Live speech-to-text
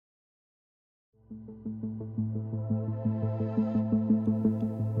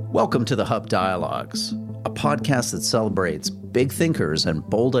Welcome to the Hub Dialogues, a podcast that celebrates big thinkers and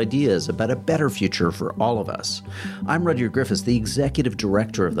bold ideas about a better future for all of us. I'm Rudyard Griffiths, the Executive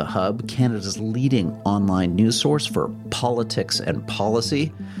Director of the Hub, Canada's leading online news source for politics and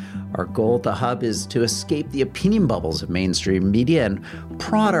policy. Our goal at the Hub is to escape the opinion bubbles of mainstream media and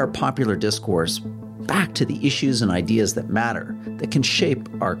prod our popular discourse back to the issues and ideas that matter, that can shape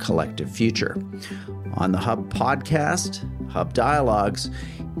our collective future. On the Hub podcast, Hub Dialogues,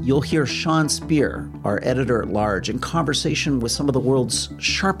 you'll hear Sean Speer, our editor-at-large, in conversation with some of the world's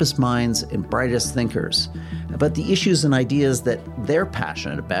sharpest minds and brightest thinkers about the issues and ideas that they're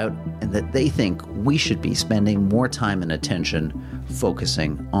passionate about and that they think we should be spending more time and attention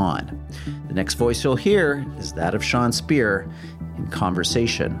focusing on. The next voice you'll hear is that of Sean Speer in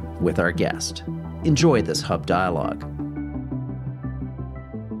conversation with our guest. Enjoy this Hub Dialogue.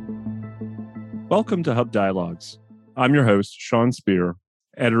 Welcome to Hub Dialogues. I'm your host, Sean Speer,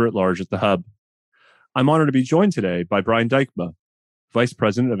 editor-at-large at the Hub. I'm honored to be joined today by Brian Dijkema, Vice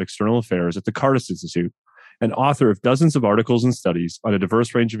President of External Affairs at the Cardis Institute, and author of dozens of articles and studies on a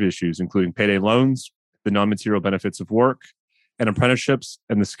diverse range of issues, including payday loans, the non-material benefits of work, and apprenticeships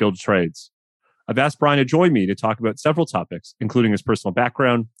and the skilled trades. I've asked Brian to join me to talk about several topics, including his personal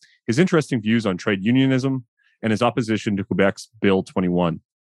background, his interesting views on trade unionism, and his opposition to Quebec's Bill 21.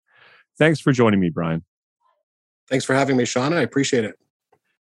 Thanks for joining me, Brian. Thanks for having me, Sean. I appreciate it.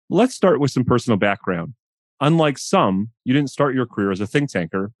 Let's start with some personal background. Unlike some, you didn't start your career as a think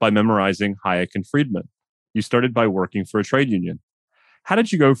tanker by memorizing Hayek and Friedman. You started by working for a trade union. How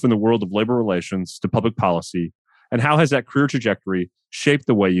did you go from the world of labor relations to public policy, and how has that career trajectory shaped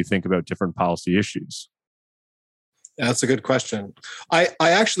the way you think about different policy issues? That's a good question. I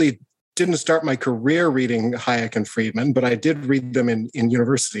actually didn't start my career reading Hayek and Friedman, but I did read them in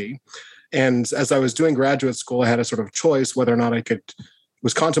university. And as I was doing graduate school, I had a sort of choice whether or not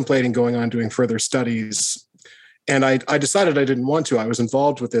was contemplating going on doing further studies. And I decided I didn't want to. I was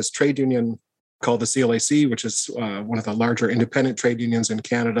involved with this trade union called the CLAC, which is one of the larger independent trade unions in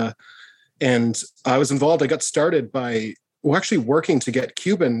Canada. And I was involved. I got started by actually working to get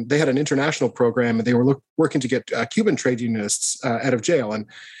Cuban. They had an international program, and they were working to get Cuban trade unionists out of jail.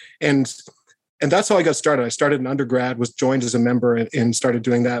 And that's how I got started. I started in undergrad, was joined as a member, and started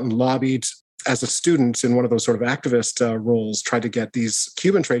doing that, and lobbied as a student in one of those sort of activist roles, tried to get these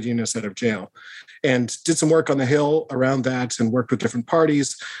Cuban trade unionists out of jail, and did some work on the Hill around that and worked with different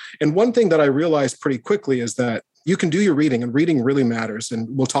parties. And one thing that I realized pretty quickly is that you can do your reading, and reading really matters. And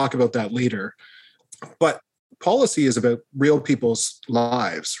we'll talk about that later. But policy is about real people's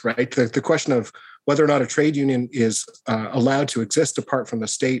lives, right? The question of whether or not a trade union is allowed to exist apart from the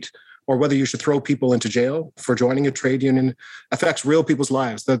state, or whether you should throw people into jail for joining a trade union, affects real people's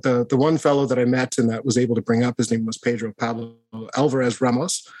lives. The one fellow that I met and that was able to bring up, his name was Pedro Pablo Alvarez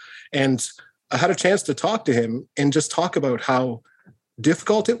Ramos. And I had a chance to talk to him and just talk about how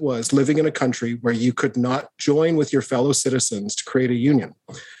difficult it was living in a country where you could not join with your fellow citizens to create a union.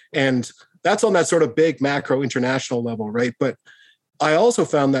 And that's on that sort of big macro international level, right? But I also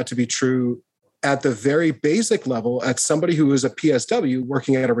found that to be true at the very basic level, at somebody who is a PSW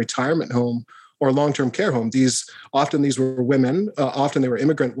working at a retirement home or long-term care home. Often these were women, often they were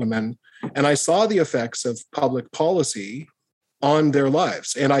immigrant women. And I saw the effects of public policy on their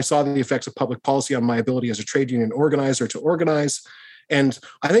lives. And I saw the effects of public policy on my ability as a trade union organizer to organize. And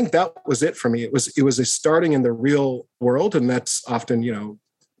I think that was it for me. It was a starting in the real world. And that's often,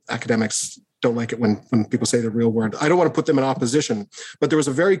 academics don't like it when people say the real word. I don't want to put them in opposition, but there was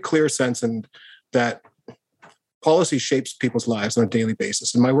a very clear sense that policy shapes people's lives on a daily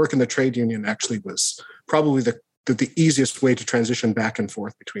basis. And my work in the trade union actually was probably the easiest way to transition back and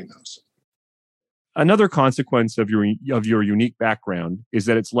forth between those. Another consequence of your unique background is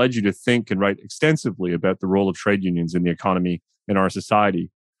that it's led you to think and write extensively about the role of trade unions in the economy and our society.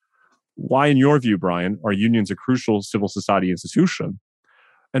 Why, in your view, Brian, are unions a crucial civil society institution?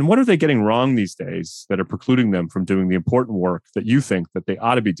 And what are they getting wrong these days that are precluding them from doing the important work that you think that they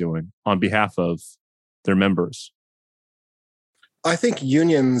ought to be doing on behalf of their members? I think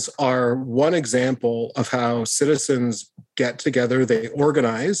unions are one example of how citizens get together, they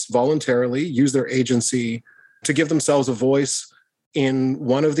organize voluntarily, use their agency to give themselves a voice in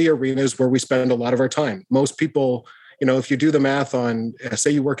one of the arenas where we spend a lot of our time. Most people, if you do the math on,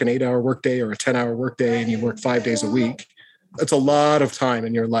 say you work an 8-hour workday or a 10-hour workday and you work 5 days a week, it's a lot of time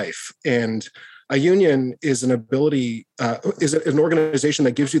in your life. And a union is an organization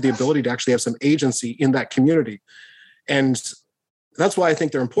that gives you the ability to actually have some agency in that community. And That's why I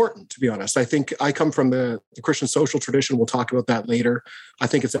think they're important, to be honest. I think I come from the Christian social tradition. We'll talk about that later. I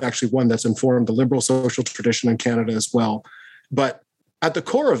think it's actually one that's informed the liberal social tradition in Canada as well. But at the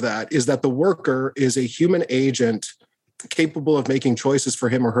core of that is that the worker is a human agent capable of making choices for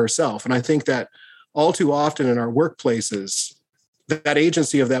him or herself. And I think that all too often in our workplaces, that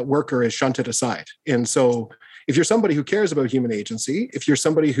agency of that worker is shunted aside. And so if you're somebody who cares about human agency, if you're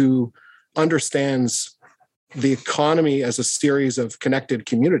somebody who understands the economy as a series of connected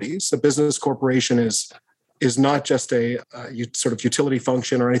communities, a business corporation is not just a sort of utility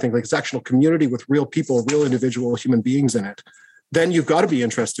function or anything like it's actual community with real people, real individual human beings in it, then you've got to be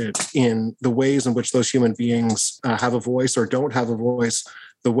interested in the ways in which those human beings have a voice or don't have a voice,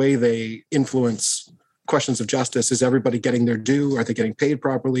 the way they influence questions of justice. Is everybody getting their due? Are they getting paid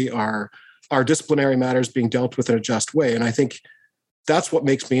properly? Are disciplinary matters being dealt with in a just way? And I think that's what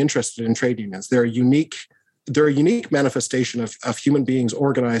makes me interested in trade unions. They're a unique manifestation of human beings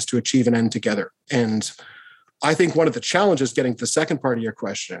organized to achieve an end together. And I think one of the challenges, getting to the second part of your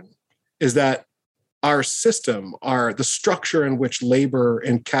question, is that our system, the structure in which labor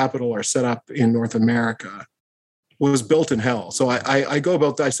and capital are set up in North America was built in hell. So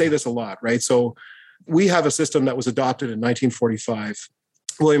I say this a lot, right? So we have a system that was adopted in 1945.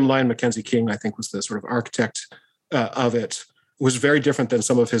 William Lyon Mackenzie King, I think, was the sort of architect of it. Was very different than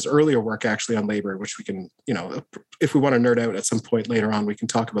some of his earlier work actually on labor, which we can, if we want to nerd out at some point later on, we can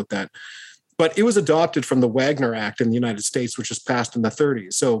talk about that. But it was adopted from the Wagner Act in the United States, which was passed in the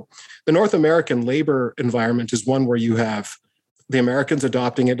 30s. So the North American labor environment is one where you have the Americans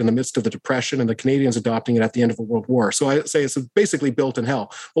adopting it in the midst of the Depression and the Canadians adopting it at the end of a world war. So I say it's basically built in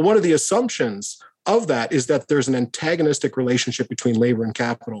hell. But one of the assumptions of that is that there's an antagonistic relationship between labor and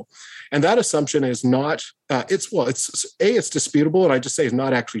capital. And that assumption is not, it's disputable, and I just say it's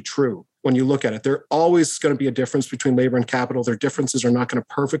not actually true when you look at it. There always going to be a difference between labor and capital. Their differences are not going to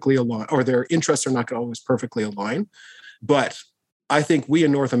perfectly align, or their interests are not going to always perfectly align. But I think we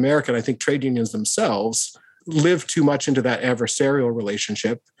in North America, and I think trade unions themselves, live too much into that adversarial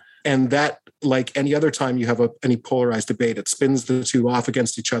relationship. And that, like any other time you have any polarized debate, it spins the two off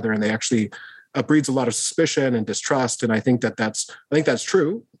against each other, and they actually breeds a lot of suspicion and distrust. And I think that's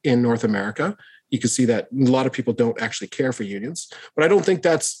true in North America. You can see that a lot of people don't actually care for unions, but I don't think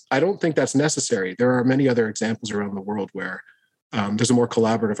that's necessary. There are many other examples around the world where there's a more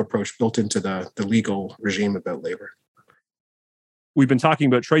collaborative approach built into the legal regime about labor. We've been talking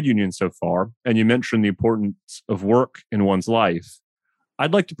about trade unions so far, and you mentioned the importance of work in one's life.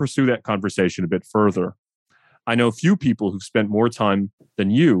 I'd like to pursue that conversation a bit further. I know few people who've spent more time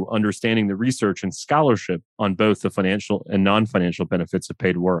than you understanding the research and scholarship on both the financial and non-financial benefits of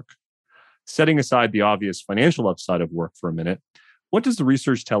paid work. Setting aside the obvious financial upside of work for a minute, what does the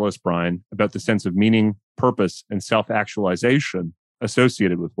research tell us, Brian, about the sense of meaning, purpose, and self-actualization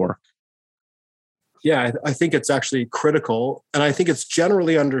associated with work? Yeah, I think it's actually critical, and I think it's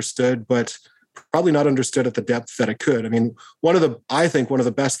generally understood, but probably not understood at the depth that it could. I mean, one of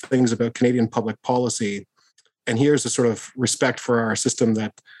the best things about Canadian public policy, and here's a sort of respect for our system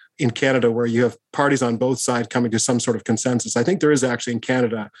that in Canada, where you have parties on both sides coming to some sort of consensus. I think there is actually in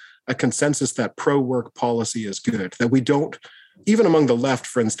Canada a consensus that pro-work policy is good, that we don't, even among the left,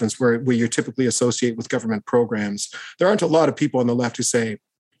 for instance, where you typically associate with government programs, there aren't a lot of people on the left who say,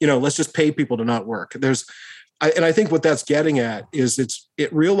 let's just pay people to not work. I think what that's getting at is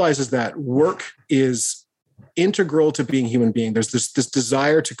it realizes that work is integral to being a human being. There's this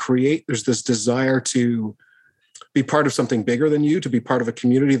desire to create, there's this desire to be part of something bigger than you, to be part of a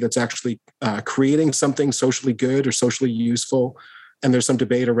community that's actually creating something socially good or socially useful. And there's some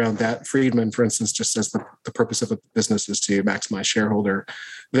debate around that. Friedman, for instance, just says the purpose of a business is to maximize shareholder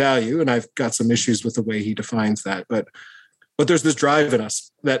value. And I've got some issues with the way he defines that. But there's this drive in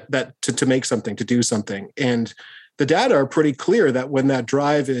us that to make something, to do something. And the data are pretty clear that when that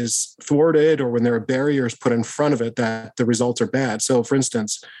drive is thwarted or when there are barriers put in front of it, that the results are bad. So for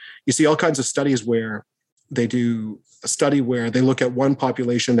instance, you see all kinds of studies where they do a study where they look at one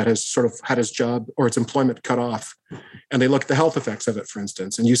population that has sort of had its job or its employment cut off, and they look at the health effects of it, for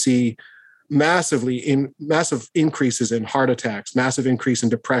instance, and you see massive increases in heart attacks, massive increase in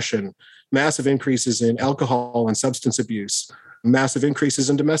depression, massive increases in alcohol and substance abuse, massive increases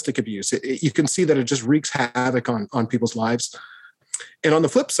in domestic abuse. You can see that it just wreaks havoc on people's lives. And on the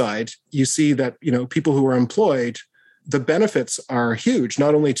flip side, you see that people who are employed, the benefits are huge,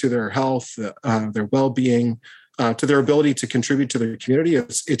 not only to their health, their well-being, to their ability to contribute to their community.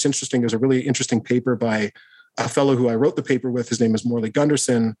 It's interesting. There's a really interesting paper by a fellow who I wrote the paper with. His name is Morley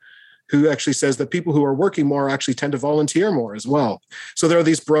Gunderson, who actually says that people who are working more actually tend to volunteer more as well. So there are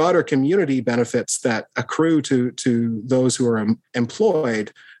these broader community benefits that accrue to those who are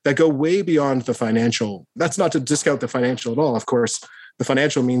employed that go way beyond the financial. That's not to discount the financial at all. Of course, the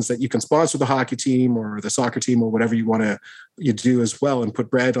financial means that you can sponsor the hockey team or the soccer team or whatever you do as well, and put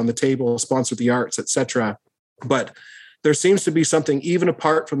bread on the table, sponsor the arts, etc. But there seems to be something even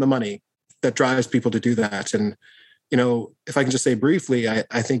apart from the money that drives people to do that. And, if I can just say briefly,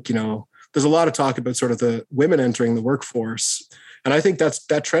 I think, there's a lot of talk about sort of the women entering the workforce. And I think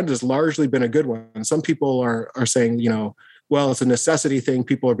that trend has largely been a good one. Some people are saying, well, it's a necessity thing.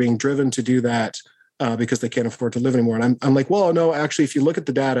 People are being driven to do that because they can't afford to live anymore. And I'm like, well, no, actually, if you look at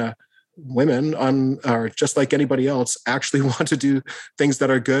the data, women are just like anybody else, actually want to do things that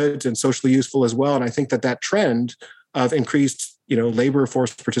are good and socially useful as well. And I think that trend of increased, labor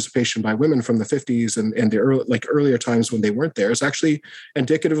force participation by women from the 50s and the earlier times when they weren't there is actually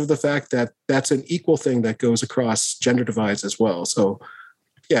indicative of the fact that that's an equal thing that goes across gender divides as well. So,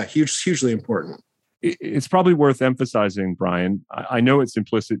 yeah, hugely important. It's probably worth emphasizing, Brian. I know it's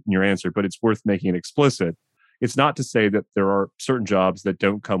implicit in your answer, but it's worth making it explicit. It's not to say that there are certain jobs that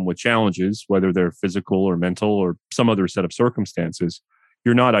don't come with challenges, whether they're physical or mental or some other set of circumstances.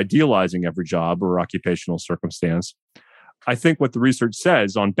 You're not idealizing every job or occupational circumstance. I think what the research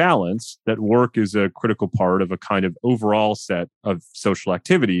says on balance, that work is a critical part of a kind of overall set of social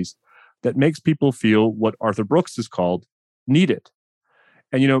activities that makes people feel what Arthur Brooks has called needed.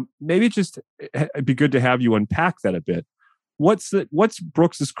 And, maybe it'd be good to have you unpack that a bit. What's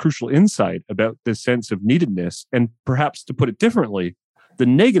Brooks's crucial insight about this sense of neededness? And perhaps to put it differently, the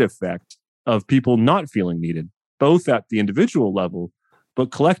negative effect of people not feeling needed, both at the individual level,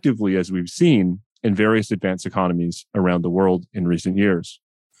 but collectively, as we've seen in various advanced economies around the world in recent years.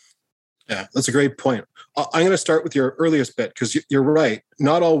 Yeah, that's a great point. I'm going to start with your earliest bit, because you're right.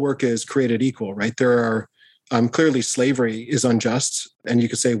 Not all work is created equal, right? There are clearly slavery is unjust. And you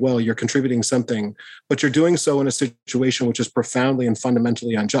could say, well, you're contributing something, but you're doing so in a situation which is profoundly and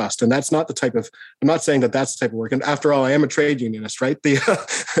fundamentally unjust. And that's not the type of, I'm not saying that that's the type of work. And after all, I am a trade unionist, right?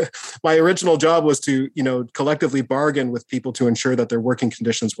 My original job was to, collectively bargain with people to ensure that their working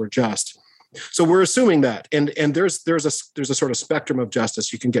conditions were just. So we're assuming that, and there's a sort of spectrum of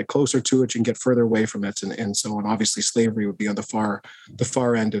justice. You can get closer to it, you can get further away from it, and so on. Obviously, slavery would be on the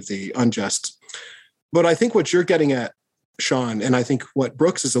far end of the unjust. But I think what you're getting at, Sean, and I think what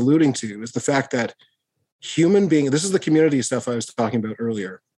Brooks is alluding to is the fact that human beings, this is the community stuff I was talking about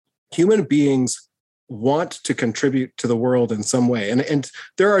earlier, human beings want to contribute to the world in some way. And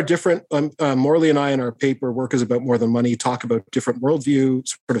there are different, Morley and I in our paper, Work is About More Than Money, talk about different worldview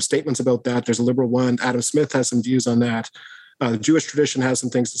sort of statements about that. There's a liberal one. Adam Smith has some views on that. The Jewish tradition has some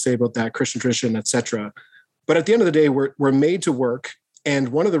things to say about that, Christian tradition, etc. But at the end of the day, we're made to work. And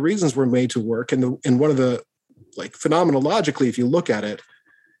one of the reasons we're made to work, and one of the, phenomenologically, if you look at it,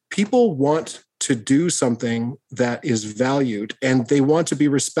 people want to do something that is valued, and they want to be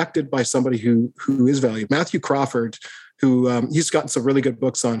respected by somebody who is valued. Matthew Crawford, who he's gotten some really good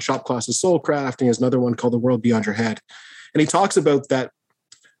books on shop classes, soulcraft, and he has another one called The World Beyond Your Head. And he talks about that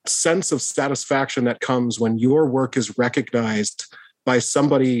sense of satisfaction that comes when your work is recognized by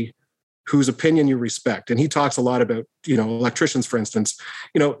somebody whose opinion you respect. And he talks a lot about, electricians, for instance.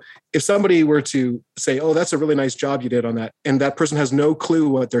 If somebody were to say, oh, that's a really nice job you did on that, and that person has no clue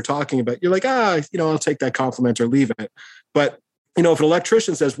what they're talking about, you're like, I'll take that compliment or leave it. But, if an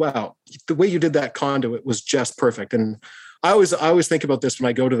electrician says, wow, the way you did that conduit was just perfect. And I always think about this when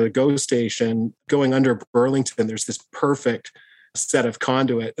I go to the GO station going under Burlington, there's this perfect set of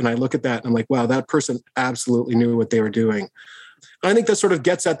conduit. And I look at that and I'm like, wow, that person absolutely knew what they were doing. I think that sort of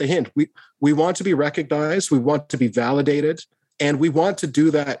gets at the hint. We want to be recognized, we want to be validated, and we want to do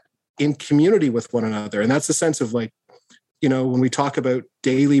that in community with one another. And that's the sense of when we talk about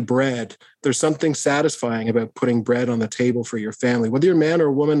daily bread, there's something satisfying about putting bread on the table for your family, whether you're a man or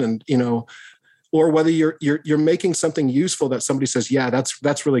a woman, and or whether you're making something useful that somebody says, yeah,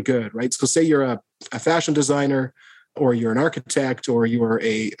 that's really good, right? So say you're a fashion designer, or you're an architect, or you're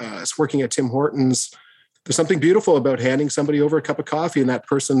working at Tim Hortons. There's something beautiful about handing somebody over a cup of coffee and that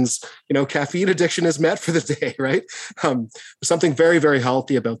person's, caffeine addiction is met for the day, right? There's something very, very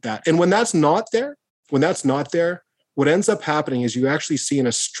healthy about that. And when that's not there, what ends up happening is you actually see an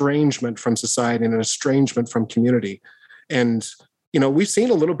estrangement from society and an estrangement from community. And, we've seen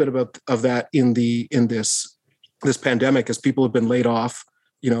a little bit of that in this pandemic as people have been laid off,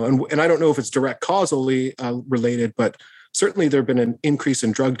 and I don't know if it's direct causally related, but certainly there've been an increase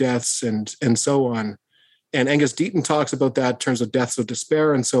in drug deaths and so on. And Angus Deaton talks about that in terms of deaths of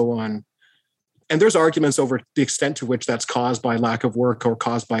despair and so on. And there's arguments over the extent to which that's caused by lack of work or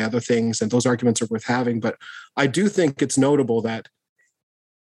caused by other things. And those arguments are worth having. But I do think it's notable that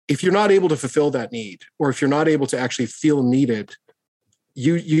if you're not able to fulfill that need, or if you're not able to actually feel needed,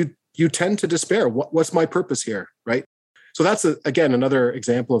 you tend to despair. What's my purpose here, right? So that's, again, another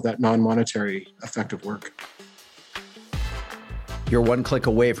example of that non-monetary effective work. You're one click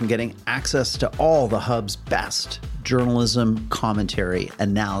away from getting access to all the Hub's best journalism, commentary,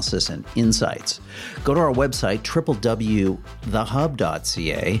 analysis, and insights. Go to our website, www.thehub.ca,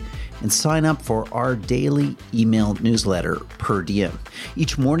 and sign up for our daily email newsletter per diem.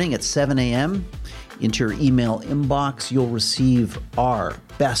 Each morning at 7 a.m., into your email inbox, you'll receive our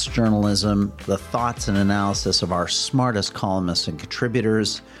best journalism, the thoughts and analysis of our smartest columnists and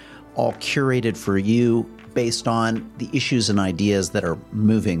contributors, all curated for you based on the issues and ideas that are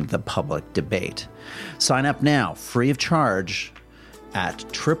moving the public debate. Sign up now, free of charge, at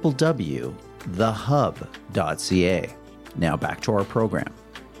www.thehub.ca. Now back to our program.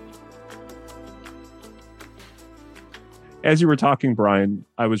 As you were talking, Brian,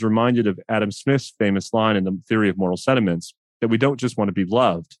 I was reminded of Adam Smith's famous line in The Theory of Moral Sentiments that we don't just want to be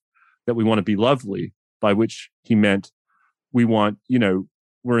loved, that we want to be lovely, by which he meant we want,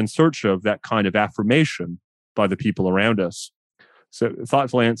 we're in search of that kind of affirmation by the people around us. So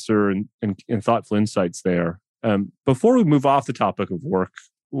thoughtful answer and thoughtful insights there. Before we move off the topic of work,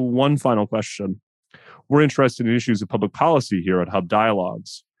 one final question. We're interested in issues of public policy here at Hub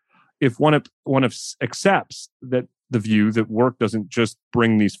Dialogues. If one accepts that the view that work doesn't just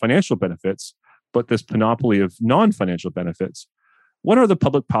bring these financial benefits, but this panoply of non-financial benefits, what are the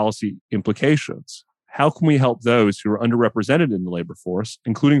public policy implications? How can we help those who are underrepresented in the labor force,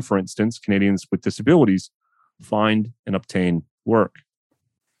 including, for instance, Canadians with disabilities, find and obtain work?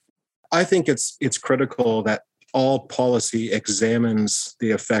 I think it's critical that all policy examines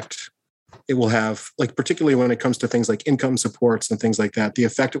the effect it will have, like particularly when it comes to things like income supports and things like that, the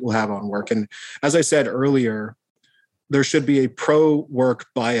effect it will have on work. And as I said earlier, there should be a pro-work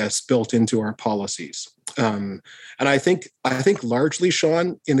bias built into our policies. And I think largely,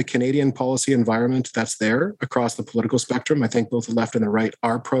 Sean, in the Canadian policy environment, that's there across the political spectrum. I think both the left and the right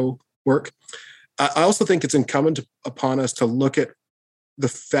are pro-work. I also think it's incumbent upon us to look at the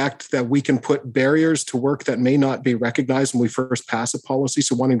fact that we can put barriers to work that may not be recognized when we first pass a policy.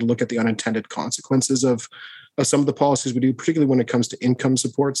 So wanting to look at the unintended consequences of some of the policies we do, particularly when it comes to income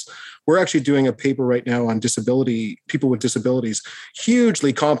supports. We're actually doing a paper right now on people with disabilities,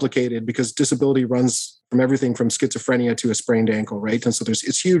 hugely complicated because disability runs from everything from schizophrenia to a sprained ankle, right? And so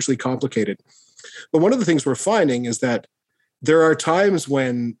it's hugely complicated. But one of the things we're finding is that there are times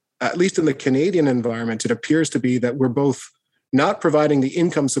when, at least in the Canadian environment, it appears to be that we're both not providing the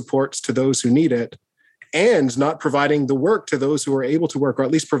income supports to those who need it and not providing the work to those who are able to work, or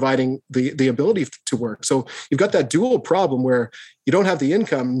at least providing the ability to work. So you've got that dual problem where you don't have the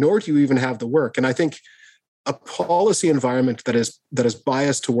income, nor do you even have the work. And I think a policy environment that is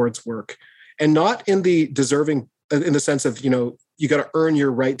biased towards work, and not in the deserving, in the sense of, you got to earn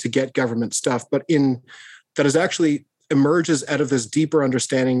your right to get government stuff, but that is actually emerges out of this deeper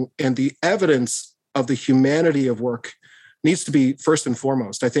understanding and the evidence of the humanity of work needs to be first and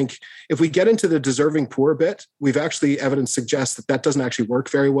foremost. I think if we get into the deserving poor bit, evidence suggests that doesn't actually work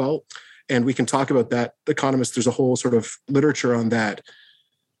very well. And we can talk about that. Economists, there's a whole sort of literature on that.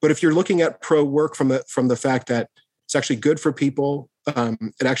 But if you're looking at pro work from the fact that it's actually good for people,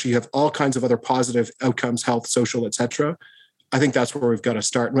 it actually have all kinds of other positive outcomes, health, social, et cetera. I think that's where we've got to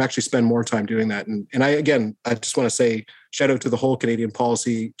start and actually spend more time doing that. And I just want to say shout out to the whole Canadian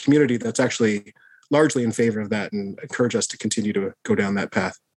policy community that's actually largely in favor of that and encourage us to continue to go down that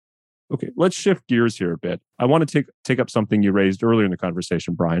path. Okay, let's shift gears here a bit. I want to take up something you raised earlier in the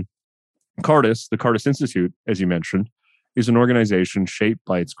conversation, Brian. Cardis, the Cardis Institute, as you mentioned, is an organization shaped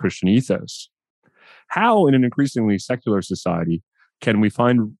by its Christian ethos. How, in an increasingly secular society, can we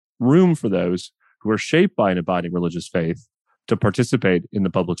find room for those who are shaped by an abiding religious faith to participate in the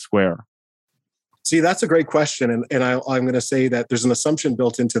public square? See, that's a great question. And I'm going to say that there's an assumption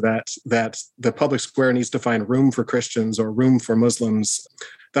built into that the public square needs to find room for Christians or room for Muslims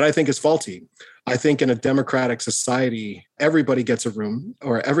that I think is faulty. I think in a democratic society, everybody gets a room,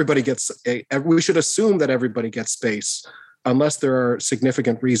 or we should assume that everybody gets space unless there are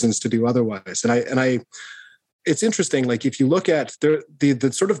significant reasons to do otherwise. And it's interesting, like if you look at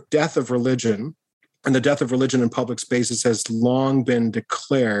the sort of death of religion, and the death of religion in public spaces has long been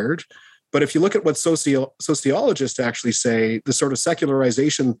declared. But if you look at what sociologists actually say, the sort of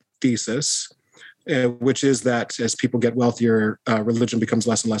secularization thesis, which is that as people get wealthier, religion becomes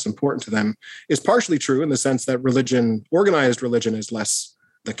less and less important to them, is partially true in the sense that organized religion is less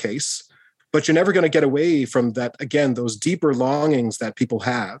the case. But you're never going to get away from that, again, those deeper longings that people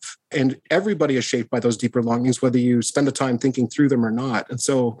have. And everybody is shaped by those deeper longings, whether you spend the time thinking through them or not. And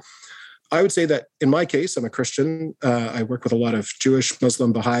so I would say that in my case, I'm a Christian. I work with a lot of Jewish,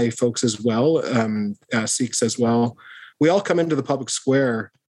 Muslim, Baha'i folks as well, Sikhs as well. We all come into the public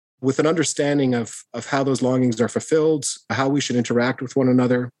square with an understanding of how those longings are fulfilled, how we should interact with one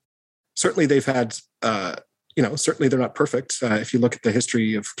another. Certainly they've had, certainly they're not perfect. If you look at the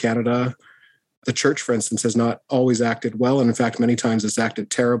history of Canada, the church, for instance, has not always acted well. And in fact, many times it's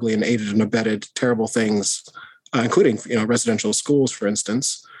acted terribly and aided and abetted terrible things, including, residential schools, for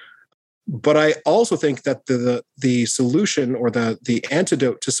instance. But I also think that the solution or the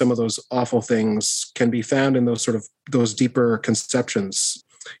antidote to some of those awful things can be found in those deeper conceptions.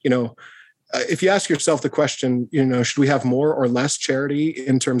 If you ask yourself the question, should we have more or less charity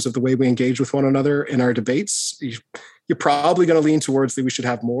in terms of the way we engage with one another in our debates? You're probably going to lean towards that we should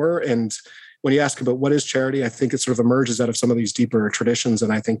have more. And when you ask about what is charity, I think it sort of emerges out of some of these deeper traditions.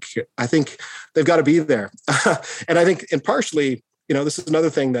 And I think they've got to be there. And I think, and partially, this is another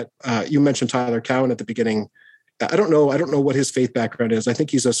thing that you mentioned Tyler Cowen at the beginning. I don't know what his faith background is. I think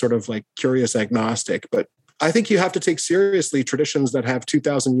he's a sort of like curious agnostic, but I think you have to take seriously traditions that have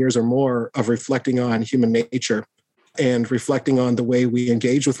 2,000 years or more of reflecting on human nature and reflecting on the way we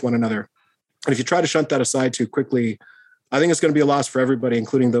engage with one another. And if you try to shunt that aside too quickly, I think it's going to be a loss for everybody,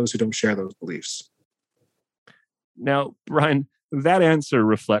 including those who don't share those beliefs. Now, Brian, that answer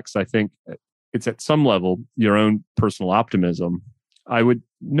reflects, I think, it's at some level your own personal optimism. I would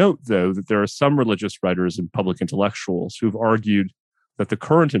note, though, that there are some religious writers and public intellectuals who've argued that the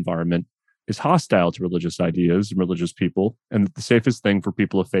current environment is hostile to religious ideas and religious people, and that the safest thing for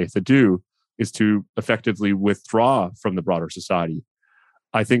people of faith to do is to effectively withdraw from the broader society.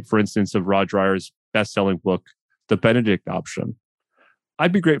 I think, for instance, of Rod Dreher's best-selling book, The Benedict Option.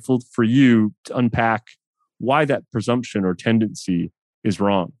 I'd be grateful for you to unpack why that presumption or tendency is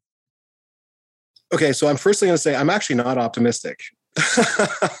wrong. Okay, so I'm firstly going to say I'm actually not optimistic.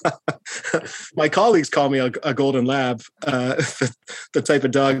 My colleagues call me a golden lab, the type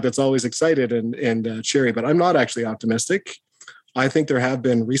of dog that's always excited and cheery, but I'm not actually optimistic. I think there have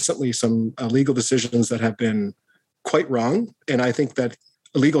been recently some legal decisions that have been quite wrong, and I think that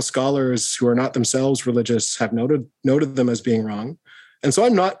legal scholars who are not themselves religious have noted them as being wrong. And so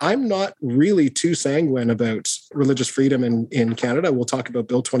I'm not really too sanguine about religious freedom in Canada. We'll talk about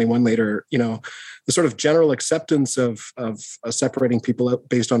Bill 21 later. The sort of general acceptance of separating people out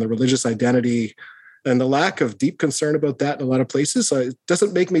based on their religious identity and the lack of deep concern about that in a lot of places. So it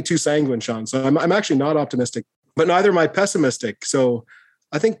doesn't make me too sanguine, Sean. So I'm actually not optimistic, but neither am I pessimistic. So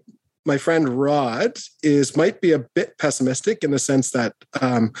I think my friend Rod might be a bit pessimistic in the sense that, but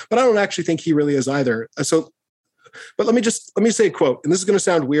I don't actually think he really is either. But let me say a quote, and this is going to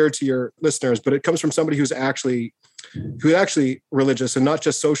sound weird to your listeners, but it comes from somebody who's actually religious and not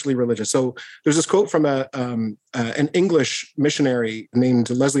just socially religious. So there's this quote from an English missionary named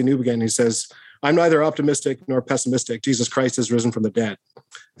Leslie Newbegin. He says, "I'm neither optimistic nor pessimistic. Jesus Christ has risen from the dead."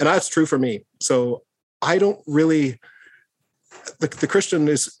 And that's true for me. So I don't really, the Christian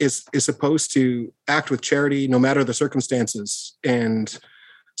is supposed to act with charity no matter the circumstances. And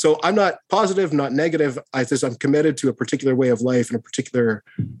so I'm not positive, not negative. I'm committed to a particular way of life and a particular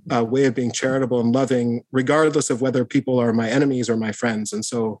way of being charitable and loving, regardless of whether people are my enemies or my friends. And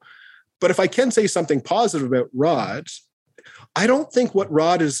so, but if I can say something positive about Rod, I don't think what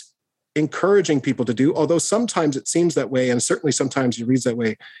Rod is encouraging people to do, although sometimes it seems that way, and certainly sometimes he reads that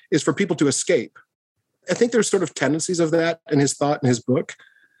way, is for people to escape. I think there's sort of tendencies of that in his thought in his book.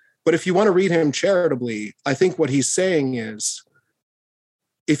 But if you want to read him charitably, I think what he's saying is,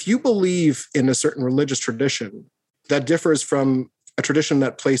 if you believe in a certain religious tradition that differs from a tradition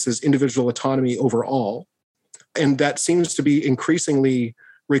that places individual autonomy over all, and that seems to be increasingly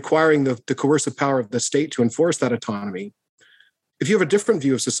requiring the coercive power of the state to enforce that autonomy, if you have a different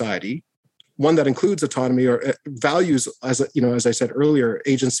view of society, one that includes autonomy or values, as I said earlier,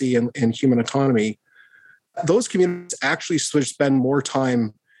 agency and human autonomy, those communities actually spend more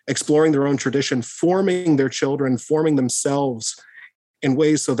time exploring their own tradition, forming their children, forming themselves in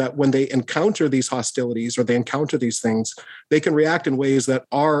ways so that when they encounter these hostilities or they encounter these things, they can react in ways that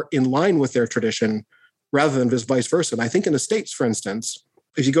are in line with their tradition rather than vice versa. And I think in the States, for instance,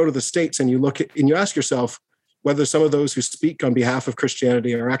 if you go to the States and you look at, and you ask yourself whether some of those who speak on behalf of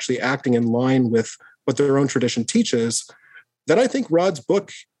Christianity are actually acting in line with what their own tradition teaches, then I think Rod's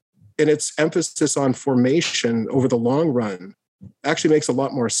book and its emphasis on formation over the long run actually makes a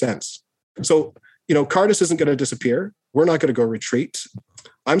lot more sense. So, Cardis isn't going to disappear. We're not going to go retreat.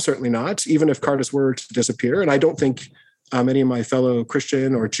 I'm certainly not, even if Cardis were to disappear. And I don't think any of my fellow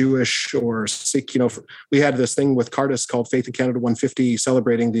Christian or Jewish or Sikh, we had this thing with Cardis called Faith in Canada 150,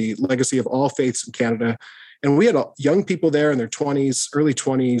 celebrating the legacy of all faiths in Canada. And we had young people there in their 20s, early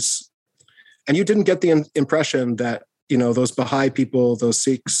 20s. And you didn't get the impression that, those Baha'i people, those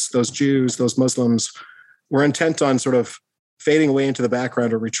Sikhs, those Jews, those Muslims were intent on sort of fading away into the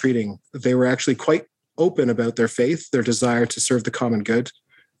background or retreating. They were actually quite open about their faith, their desire to serve the common good.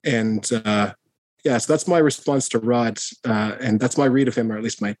 And so that's my response to Rod. And that's my read of him, or at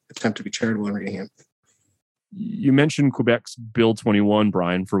least my attempt to be charitable in reading him. You mentioned Quebec's Bill 21,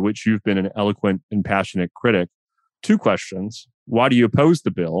 Brian, for which you've been an eloquent and passionate critic. 2 questions. Why do you oppose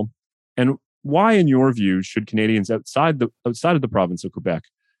the bill? And why, in your view, should Canadians outside of the province of Quebec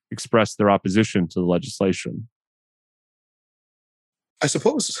express their opposition to the legislation? I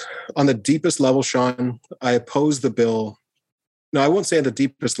suppose on the deepest level, Sean, I oppose the bill. No, I won't say at the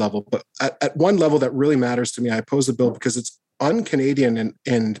deepest level, but at one level that really matters to me, I oppose the bill because it's un-Canadian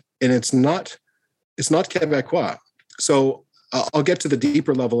and it's not Quebecois. So I'll get to the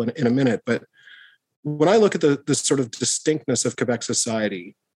deeper level in a minute. But when I look at the sort of distinctness of Quebec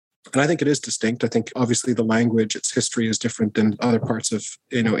society, and I think it is distinct. I think obviously the language, its history is different than other parts of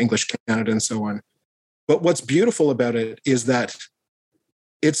English Canada and so on. But what's beautiful about it is that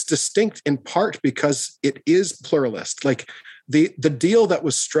it's distinct in part because it is pluralist. Like the deal that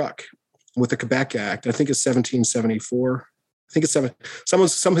was struck with the Quebec Act, I think it's 1774. I think it's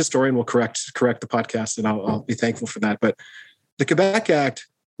some historian will correct the podcast, and I'll be thankful for that. But the Quebec Act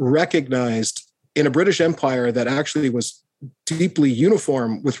recognized in a British Empire that actually was deeply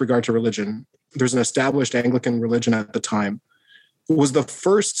uniform with regard to religion. There's an established Anglican religion at the time. It was the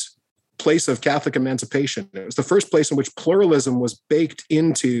first place of Catholic emancipation. It was the first place in which pluralism was baked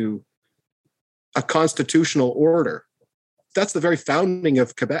into a constitutional order. That's the very founding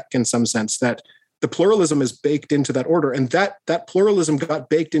of Quebec in some sense, that the pluralism is baked into that order. And that pluralism got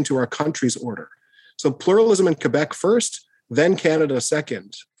baked into our country's order. So pluralism in Quebec first, then Canada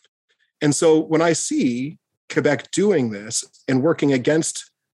second. And so when I see Quebec doing this and working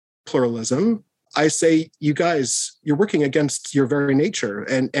against pluralism, I say, you guys, you're working against your very nature.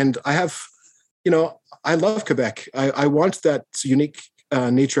 And I have, I love Quebec. I want that unique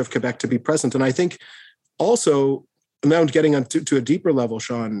nature of Quebec to be present. And I think also, now getting to a deeper level,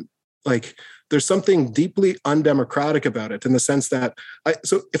 Sean, like there's something deeply undemocratic about it in the sense that,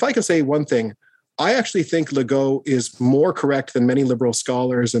 so if I can say one thing, I actually think Legault is more correct than many liberal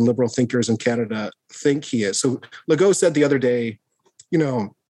scholars and liberal thinkers in Canada think he is. So Legault said the other day,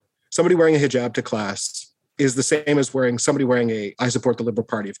 somebody wearing a hijab to class is the same as somebody wearing I support the Liberal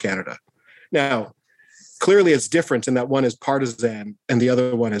Party of Canada. Now, clearly it's different in that one is partisan and the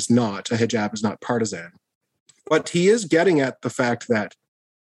other one is not. A hijab is not partisan. But he is getting at the fact that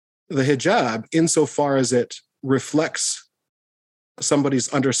the hijab, insofar as it reflects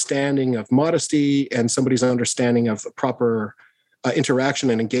somebody's understanding of modesty and somebody's understanding of proper interaction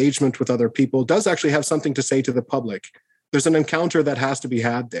and engagement with other people, does actually have something to say to the public. There's an encounter that has to be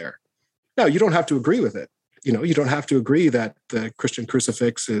had there. Now, you don't have to agree with it. You don't have to agree that the Christian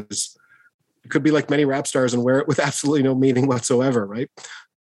crucifix could be like many rap stars and wear it with absolutely no meaning whatsoever, right?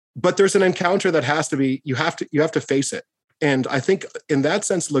 But there's an encounter that has to be, you have to face it. And I think in that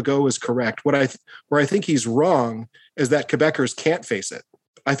sense, Legault is correct. Where I think he's wrong is that Quebecers can't face it.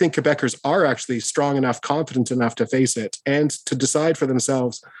 I think Quebecers are actually strong enough, confident enough to face it and to decide for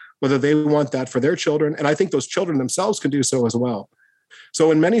themselves whether they want that for their children. And I think those children themselves can do so as well.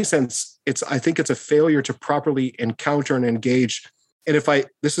 So in many sense, I think it's a failure to properly encounter and engage. And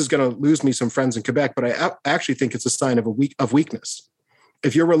this is going to lose me some friends in Quebec, but I actually think it's a sign of weakness.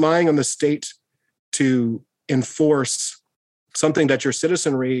 If you're relying on the state to enforce something that your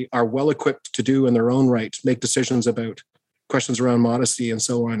citizenry are well equipped to do in their own right, make decisions about questions around modesty and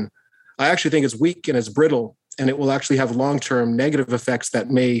so on, I actually think it's weak and it's brittle, and it will actually have long-term negative effects that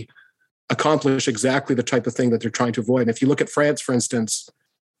may accomplish exactly the type of thing that they're trying to avoid. And if you look at France, for instance,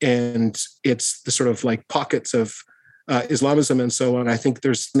 and it's the sort of like pockets of Islamism and so on, I think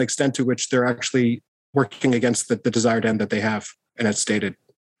there's an extent to which they're actually working against the desired end that they have, and it's stated.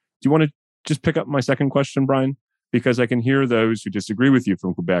 Do you want to just pick up my second question, Brian? Because I can hear those who disagree with you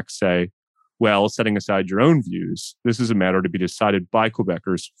from Quebec say, well, setting aside your own views, this is a matter to be decided by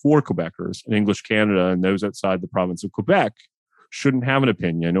Quebecers for Quebecers, and English Canada and those outside the province of Quebec shouldn't have an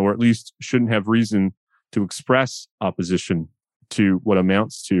opinion, or at least shouldn't have reason to express opposition to what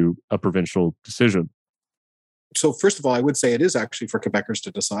amounts to a provincial decision. So first of all, I would say it is actually for Quebecers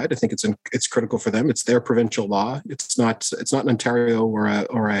to decide. I think it's critical for them. It's their provincial law. It's not an Ontario or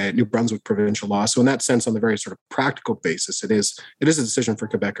a New Brunswick provincial law. So in that sense, on the very sort of practical basis, it is a decision for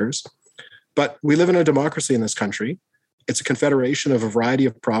Quebecers. But we live in a democracy in this country. It's a confederation of a variety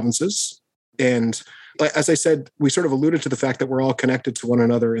of provinces. And as I said, we sort of alluded to the fact that we're all connected to one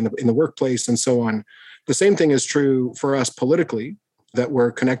another in the workplace and so on. The same thing is true for us politically, that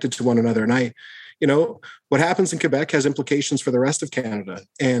we're connected to one another. And what happens in Quebec has implications for the rest of Canada,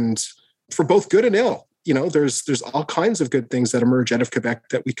 and for both good and ill. There's all kinds of good things that emerge out of Quebec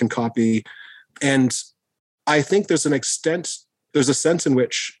that we can copy. And I think there's a sense in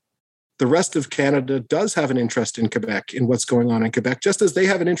which the rest of Canada does have an interest in Quebec, in what's going on in Quebec, just as they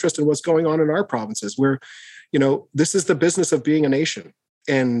have an interest in what's going on in our provinces, where, this is the business of being a nation.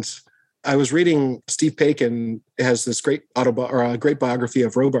 And I was reading Steve Paikin has this great great biography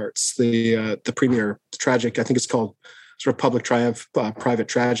of Robarts, the premier, tragic, I think it's called sort of Public Triumph, Private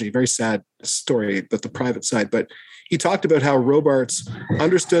Tragedy, very sad story, but the private side. But he talked about how Robarts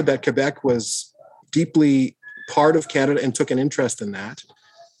understood that Quebec was deeply part of Canada and took an interest in that.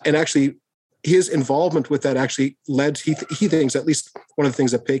 And actually, his involvement with that actually led, he thinks, at least one of the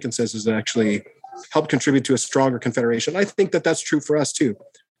things that Paikin says, is it actually helped contribute to a stronger confederation. I think that that's true for us too.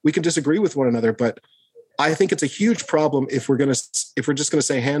 We can disagree with one another, but I think it's a huge problem if we're just going to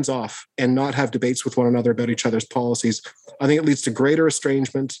say hands off and not have debates with one another about each other's policies. I think it leads to greater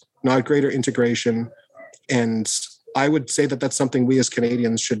estrangement, not greater integration. And I would say that that's something we as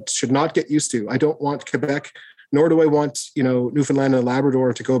Canadians should not get used to. I don't want Quebec, nor do I want, Newfoundland and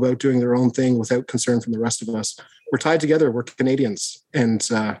Labrador to go about doing their own thing without concern from the rest of us. We're tied together. We're Canadians. And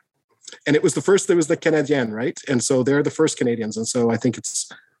it was the first, there was the Canadien, right? And so they're the first Canadians. And so I think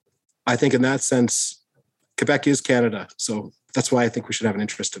in that sense, Quebec is Canada. So that's why I think we should have an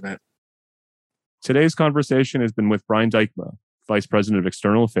interest in that. Today's conversation has been with Brian Dijkema, Vice President of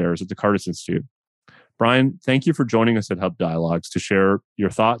External Affairs at the Cartus Institute. Brian, thank you for joining us at Hub Dialogues to share your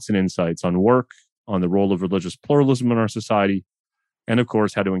thoughts and insights on work, on the role of religious pluralism in our society, and of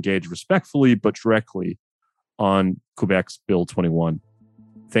course, how to engage respectfully but directly on Quebec's Bill 21.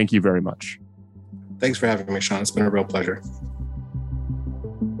 Thank you very much. Thanks for having me, Sean. It's been a real pleasure.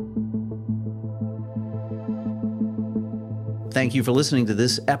 Thank you for listening to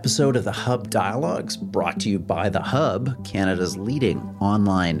this episode of the Hub Dialogues, brought to you by The Hub, Canada's leading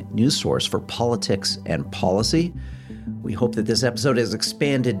online news source for politics and policy. We hope that this episode has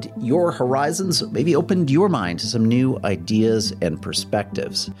expanded your horizons, maybe opened your mind to some new ideas and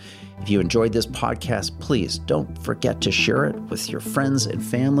perspectives. If you enjoyed this podcast, please don't forget to share it with your friends and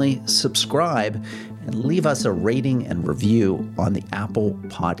family, subscribe, and leave us a rating and review on the Apple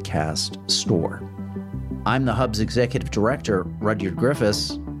Podcast Store. I'm the Hub's Executive Director, Rudyard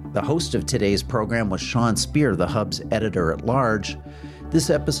Griffiths. The host of today's program was Sean Speer, the Hub's Editor-at-Large. This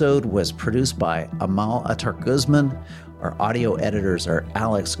episode was produced by Amal Atar-Guzman. Our audio editors are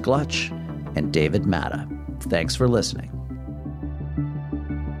Alex Glutch and David Matta. Thanks for listening.